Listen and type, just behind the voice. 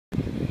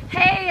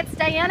it's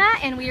Diana,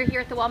 and we are here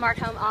at the Walmart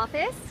home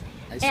office.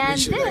 Nice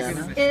And to meet you, this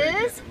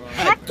Diana. is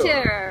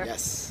Hector.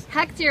 Yes.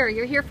 Hector,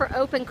 you're here for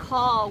open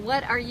call.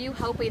 What are you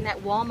hoping that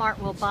Walmart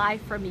will buy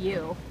from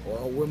you?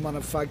 Well, we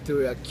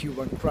manufacture a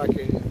Cuban cracker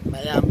in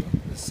Miami.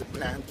 It's a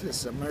plant.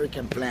 It's an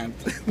American plant.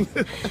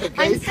 Okay?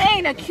 I'm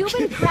saying a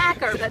Cuban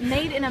cracker, but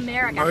made in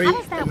America. How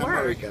does that work?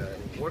 America.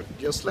 It worked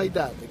just like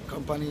that. The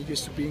company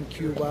used to be in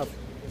Cuba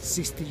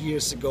 60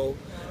 years ago.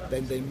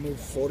 Then they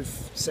moved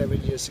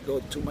 47 years ago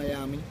to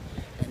Miami,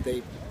 and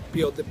they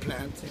built the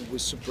plant, and we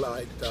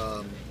supplied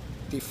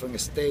different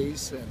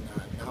states, and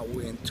now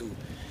we're into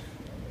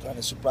trying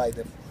to supply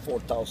the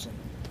 4,000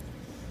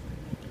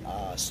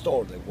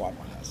 store that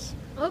Walmart has.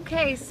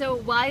 Okay, so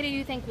why do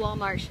you think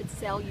Walmart should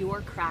sell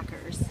your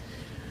crackers?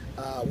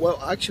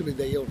 Well, actually,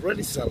 they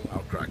already sell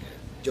our cracker,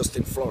 just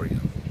in Florida.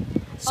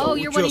 So oh,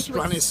 you're wanting to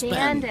trying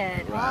expand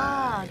it.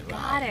 Right,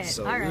 got it.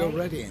 So all we're right.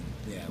 already in.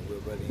 Yeah, we're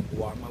already in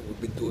Walmart.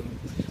 We've been doing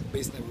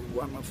business with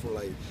Walmart for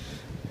like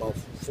about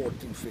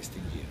 14,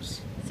 15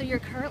 years. So you're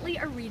currently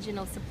a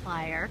regional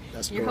supplier.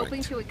 That's You're correct.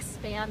 hoping to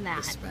expand that.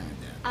 Expand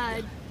that.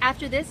 Yeah.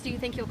 After this, do you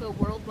think you'll go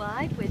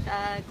worldwide with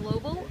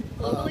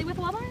globally with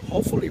Walmart?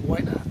 Hopefully, why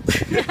not?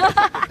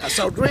 That's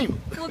our dream.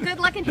 Well, good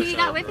luck, and who you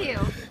got with you?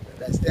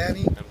 That's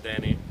Danny. I'm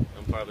Danny.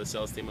 I'm part of the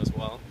sales team as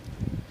well.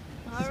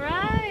 All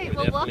right.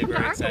 we're Well, definitely welcome to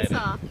very Arkansas. excited.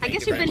 I Thank guess you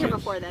you've been very here much.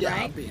 before then, Yeah,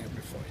 right? I'll be here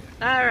before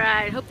you. All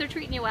right. Hope they're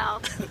treating you well.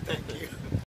 Thank you.